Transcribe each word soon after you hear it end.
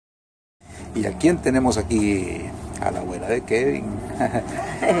¿Y a quién tenemos aquí? A la abuela de Kevin.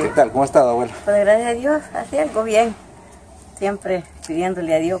 ¿Qué tal? ¿Cómo ha estado, abuela? Pues gracias a Dios, así algo bien. Siempre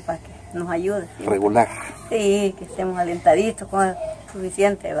pidiéndole a Dios para que nos ayude. Siempre. Regular. Sí, que estemos alentaditos con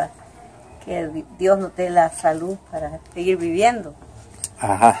suficiente, ¿va? Que Dios nos dé la salud para seguir viviendo.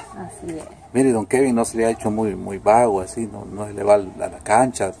 Ajá. Así es. Mire, don Kevin no se le ha hecho muy vago, así, no se le va a la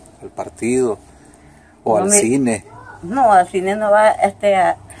cancha, al partido, o no, al cine. No, al cine no va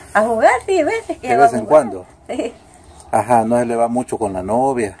a jugar, sí, a veces que de vez en cuando. Sí. Ajá, no se le va mucho con la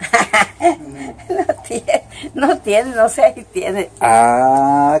novia. no sé si tiene.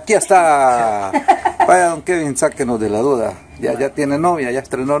 Ah, aquí está. Vaya, don Kevin, sáquenos de la duda. Ya tiene novia, ya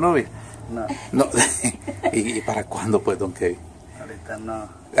estrenó novia. No. ¿Y para cuándo, pues, don Kevin? Ahorita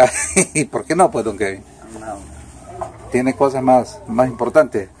no. ¿Y por qué no, pues, don Kevin? No. ¿Tiene cosas más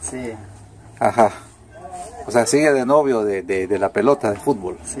importantes? Sí. Ajá. O sea, sigue de novio de la pelota de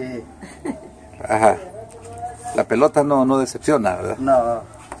fútbol. Sí. Ajá. La pelota no decepciona, ¿verdad? No.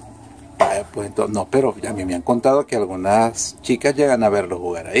 Pues entonces, no, pero a mí me han contado que algunas chicas llegan a verlo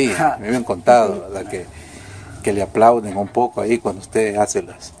jugar ahí. A mí me han contado, ¿verdad? Que le aplauden un poco ahí cuando usted hace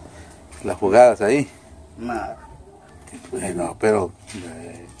las jugadas ahí. No. Bueno, pero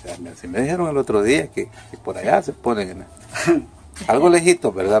así me dijeron el otro día que por allá se ponen algo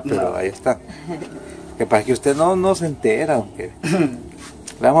lejito, ¿verdad? Pero no. Ahí está. Que para que usted no se entera, aunque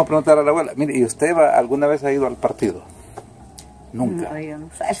le vamos a preguntar a la abuela. Mire, ¿y usted alguna vez ha ido al partido? Nunca. No, yo no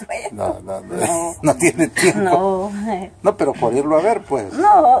salgo. No tiene tiempo. No. No, pero por irlo a ver, pues.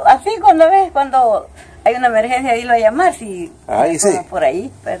 No, así cuando hay una emergencia, irlo a llamar, si ahí sí. Por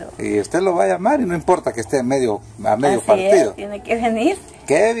ahí, pero. Y usted lo va a llamar y no importa que esté a medio así partido. Es, tiene que venir.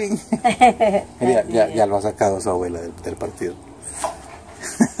 Kevin. ya lo ha sacado su abuela del partido.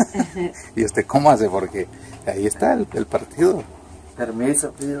 ¿Y usted cómo hace? Porque ahí está el partido.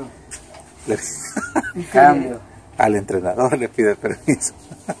 Permiso pido. Cambio. Al entrenador le pide permiso.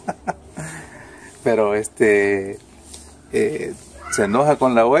 Pero ¿se enoja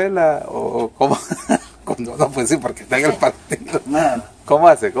con la abuela o cómo? No, pues sí, porque está en el partido. No. ¿Cómo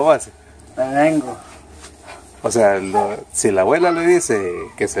hace? Me vengo. O sea, si la abuela le dice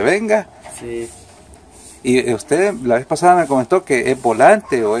que se venga. Sí. Y usted la vez pasada me comentó que es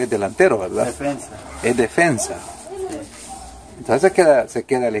volante o es delantero, ¿verdad? Defensa. Es defensa. Sí. Entonces se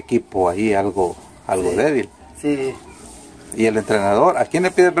queda el equipo ahí algo sí. débil. Sí. ¿Y el entrenador? ¿A quién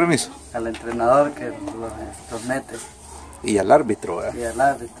le pide permiso? Al entrenador que los mete. Y al árbitro, ¿verdad? Y al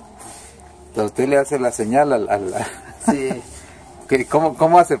árbitro. Entonces usted le hace la señal al Sí.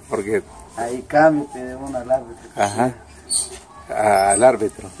 ¿Cómo hace? Porque... Ahí cambio, pide uno al árbitro. Ajá. Al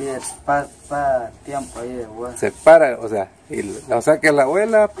árbitro. Sí, para tiempo ahí de jugar. Se para, o sea que la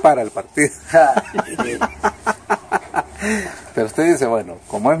abuela para el partido. Sí. Pero usted dice, bueno,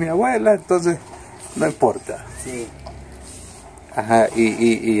 como es mi abuela, entonces no importa. Sí. Ajá,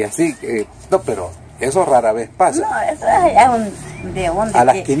 y así, no, pero eso rara vez pasa. No, eso es ya a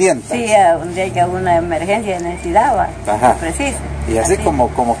las 500. Sí, donde haya una emergencia de necesidad, va. Ajá. Preciso. Y así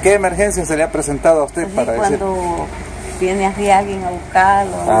como qué emergencia se le ha presentado a usted así para decir. Cuando viene así alguien a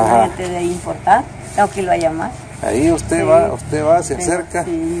buscarlo, una gente de importante, tengo que irlo a llamar. Ahí usted va, se acerca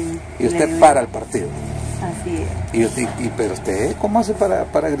y usted para el partido. Así es. Pero usted, ¿cómo hace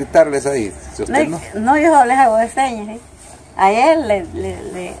para gritarles ahí? Si usted no, yo les hago de señas, ¿sí? A él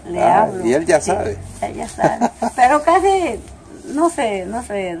le hablo. Y él ya sabe. Él ya sabe. Pero casi no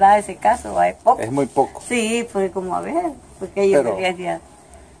se da ese caso, hay poco. Es muy poco. Sí, pues como a ver, porque ellos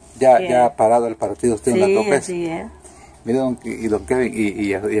ya ha parado el partido usted unas 2 veces. Sí, es. Mire, don Kevin,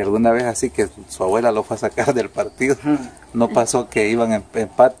 y alguna vez así que su abuela lo fue a sacar del partido, no pasó que iban en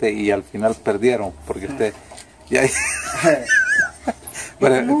empate y al final perdieron, porque usted ya...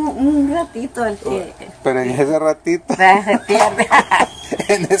 Pero, un ratito el que... Pero en ese ratito... Se pierde.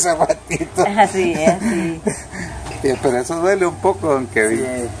 En ese ratito... Así es, sí. Pero eso duele un poco, don Kevin.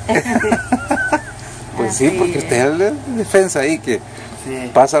 Sí. Pues sí, porque usted es defensa ahí que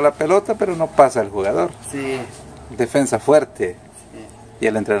pasa la pelota, pero no pasa el jugador. Sí. Defensa fuerte. Sí. Y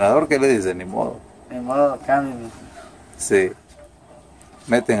el entrenador, ¿qué le dice? Ni modo. Ni modo, cambio. Sí.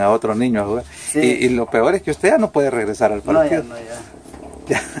 Meten a otro niño a jugar. Sí. Y lo peor es que usted ya no puede regresar al partido. No,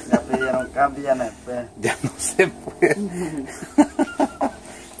 ya pidieron cambio, ya no se puede. Ya no se puede.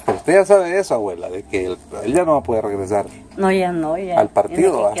 Pero usted ya sabe eso, abuela, de que él ya no va a poder regresar. No, ya no, ya. Al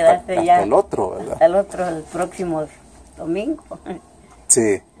partido, hasta el otro, ¿verdad? Hasta el otro, el próximo domingo.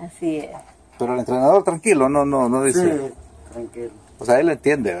 Sí. Así es. Pero el entrenador tranquilo, no dice. Sí, tranquilo. O sea, él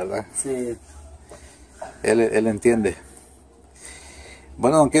entiende, ¿verdad? Sí. Él entiende.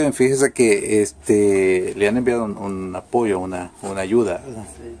 Bueno, don Kevin, fíjese que le han enviado un apoyo, una ayuda, ¿verdad?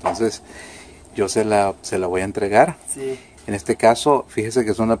 Sí. Entonces, yo se la voy a entregar. Sí. En este caso, fíjese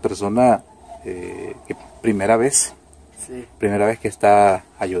que es una persona que primera vez que está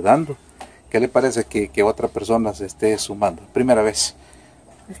ayudando. ¿Qué le parece que otra persona se esté sumando? Primera vez.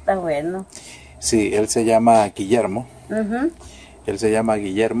 Está bueno. Sí, él se llama Guillermo. Él se llama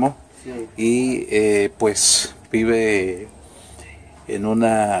Guillermo. Sí. Y pues vive en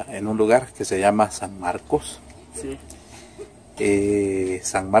un lugar que se llama San Marcos. Sí.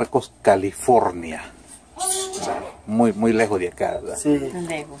 San Marcos, California. O sea, muy lejos de acá, ¿verdad? Sí.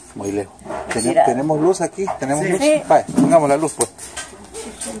 Lejos. Muy lejos. ¿Tenemos luz aquí? ¿Tenemos luz? Sí. Vaya, pongamos la luz, pues.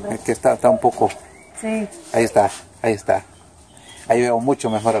 Es que está un poco... Sí. Ahí está. Ahí veo mucho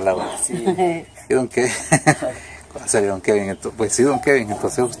mejor a la hora. Sí. ¿Y don Kevin? Don Kevin, pues sí, don Kevin,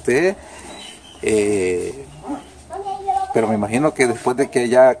 entonces usted... pero me imagino que después de que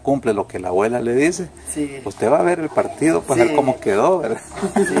ya cumple lo que la abuela le dice, Sí. usted va a ver el partido para ver cómo quedó, ¿verdad?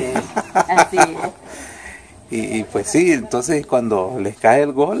 Sí. Así es. Y pues sí, entonces cuando les cae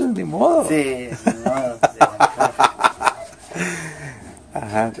el gol, ni modo. Sí. No,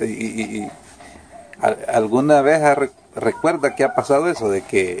 Ajá, ¿alguna vez recuerda que ha pasado eso, de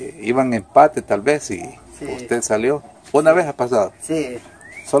que iban empate tal vez y usted salió? ¿Una vez ha pasado? Sí.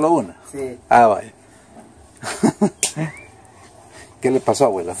 ¿Solo una? Sí. Ah, vaya. ¿Qué le pasó,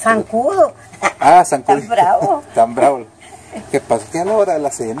 abuela? Zancudo. Ah, zancudo. Tan bravo. Tan bravo. ¿Qué pasa? Que a la hora de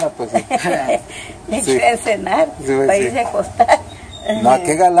la cena, pues sí. Le quiere cenar, para irse a acostar. No,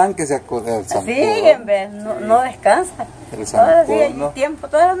 qué galán que se acosta el zancudo. Sí, en vez, no descansa. El Todos los días zancudo, ¿no? tiempo,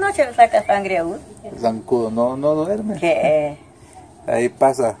 toda la noche le saca sangre a uno. El zancudo no duerme. Que Ahí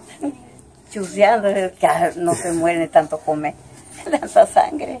pasa. chuseando, que no se muere de tanto comer. Tanta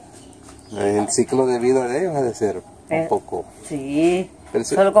sangre. El ciclo de vida de ellos ha de ser un poco... Sí, Pero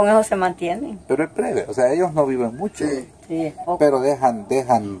solo con eso se mantienen. Pero es breve, o sea, ellos no viven mucho. Sí. Sí, es poco. Pero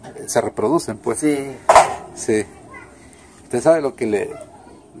se reproducen, pues. Sí. Sí. Usted sabe lo que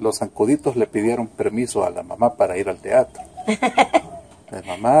los zancuditos le pidieron permiso a la mamá para ir al teatro. La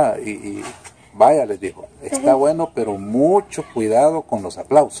mamá, y vaya, les dijo, está bueno, pero mucho cuidado con los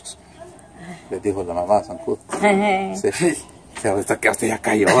aplausos. Les dijo la mamá a zancudo. Sí. O sea, hasta que usted ya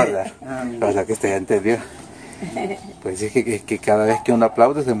cayó, ¿verdad? O sea, que usted ya entendió. Pues sí, que cada vez que uno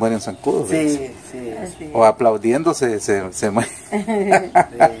aplaude se mueren zancudos. Sí, sí. O aplaudiendo se mueren.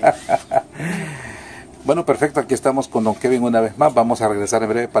 Bueno, perfecto, aquí estamos con don Kevin una vez más. Vamos a regresar en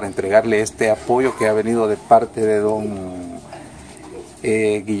breve para entregarle este apoyo que ha venido de parte de don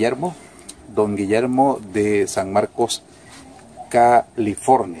Guillermo. Don Guillermo de San Marcos,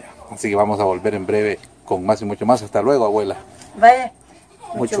 California. Así que vamos a volver en breve con más y mucho más. Hasta luego, abuela. Vaya,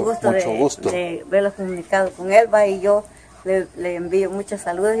 Mucho gusto. de verlo comunicado con él. Va, y yo le envío muchos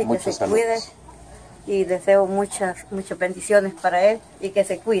saludos y Muchos que se saludos. cuide. Y deseo muchas bendiciones para él y que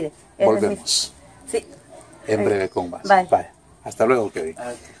se cuide. Volvemos Sí. en breve con más. Bye. Bye. Hasta luego, Kevin.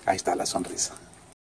 Ahí está la sonrisa.